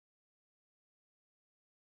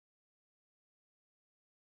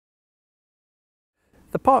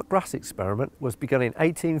The park grass experiment was begun in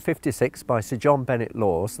 1856 by Sir John Bennet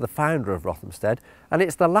Lawes, the founder of Rothamsted, and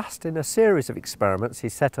it's the last in a series of experiments he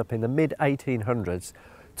set up in the mid-1800s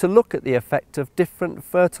to look at the effect of different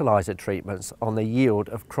fertiliser treatments on the yield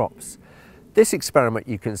of crops. This experiment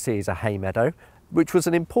you can see is a hay meadow, which was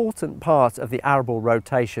an important part of the arable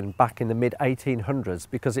rotation back in the mid-1800s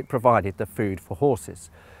because it provided the food for horses.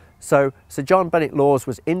 So Sir John Bennet Lawes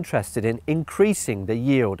was interested in increasing the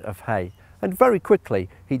yield of hay, and very quickly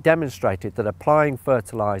he demonstrated that applying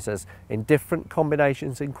fertilisers in different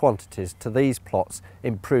combinations and quantities to these plots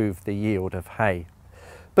improved the yield of hay.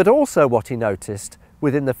 But also what he noticed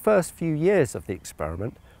within the first few years of the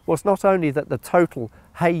experiment was not only that the total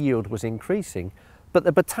hay yield was increasing, but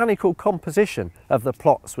the botanical composition of the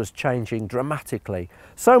plots was changing dramatically,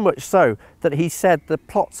 so much so that he said the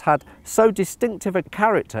plots had so distinctive a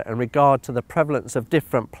character in regard to the prevalence of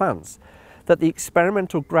different plants that the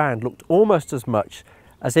experimental ground looked almost as much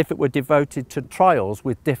as if it were devoted to trials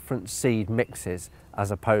with different seed mixes as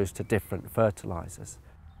opposed to different fertilisers.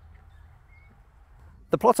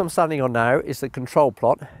 The plot I'm standing on now is the control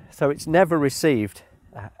plot, so it's never received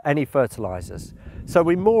any fertilisers. So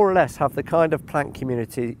we more or less have the kind of plant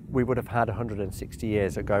community we would have had 160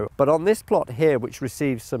 years ago. But on this plot here, which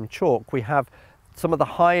receives some chalk, we have some of the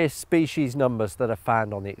highest species numbers that are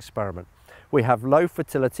found on the experiment. We have low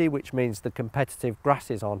fertility, which means the competitive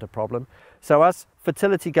grasses aren't a problem. So as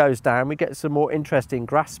fertility goes down, we get some more interesting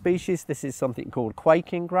grass species. This is something called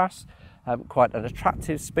quaking grass, quite an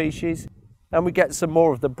attractive species. And we get some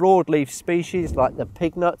more of the broadleaf species like the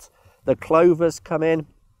pignut, the clovers come in.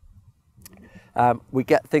 We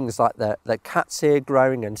get things like the cat's ear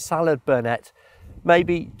growing and salad burnet,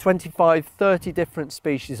 maybe 25, 30 different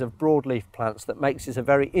species of broadleaf plants that makes it a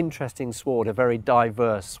very interesting sward, a very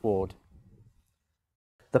diverse sward.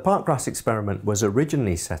 The park grass experiment was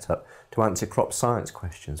originally set up to answer crop science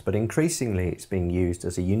questions, but increasingly it's being used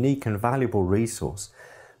as a unique and valuable resource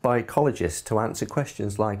by ecologists to answer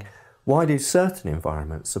questions like, why do certain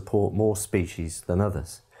environments support more species than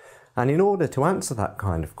others? And in order to answer that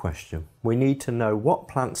kind of question, we need to know what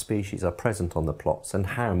plant species are present on the plots and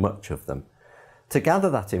how much of them. To gather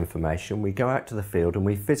that information, we go out to the field and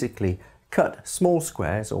we physically cut small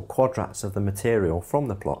squares or quadrats of the material from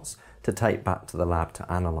the plots to take back to the lab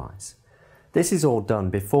to analyse. This is all done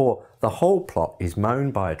before the whole plot is mown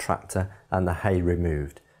by a tractor and the hay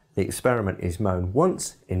removed. The experiment is mown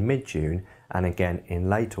once in mid-June and again in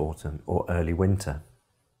late autumn or early winter.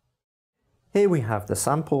 Here we have the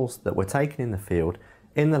samples that were taken in the field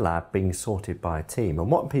in the lab being sorted by a team,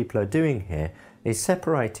 and what people are doing here is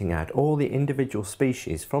separating out all the individual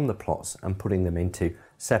species from the plots and putting them into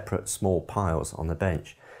separate small piles on the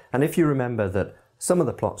bench. And if you remember that some of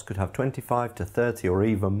the plots could have 25 to 30 or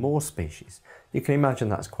even more species, you can imagine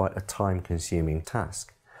that's quite a time-consuming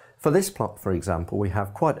task. For this plot, for example, we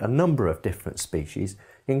have quite a number of different species,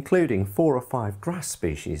 including 4 or 5 grass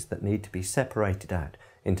species that need to be separated out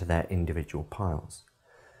into their individual piles.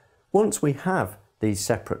 Once we have these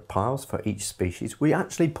separate piles for each species, we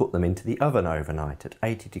actually put them into the oven overnight at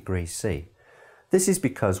 80 degrees C. This is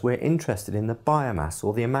because we're interested in the biomass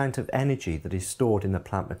or the amount of energy that is stored in the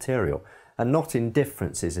plant material and not in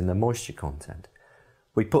differences in the moisture content.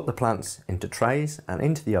 We put the plants into trays and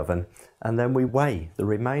into the oven, and then we weigh the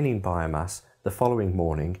remaining biomass the following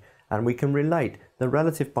morning, and we can relate the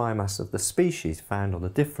relative biomass of the species found on the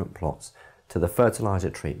different plots to the fertiliser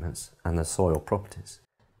treatments and the soil properties.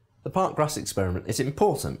 The park grass experiment is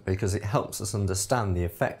important because it helps us understand the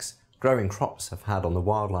effects growing crops have had on the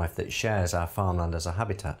wildlife that shares our farmland as a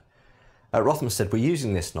habitat. At Rothamsted, we're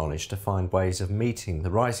using this knowledge to find ways of meeting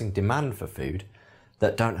the rising demand for food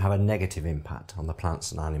that don't have a negative impact on the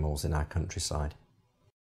plants and animals in our countryside.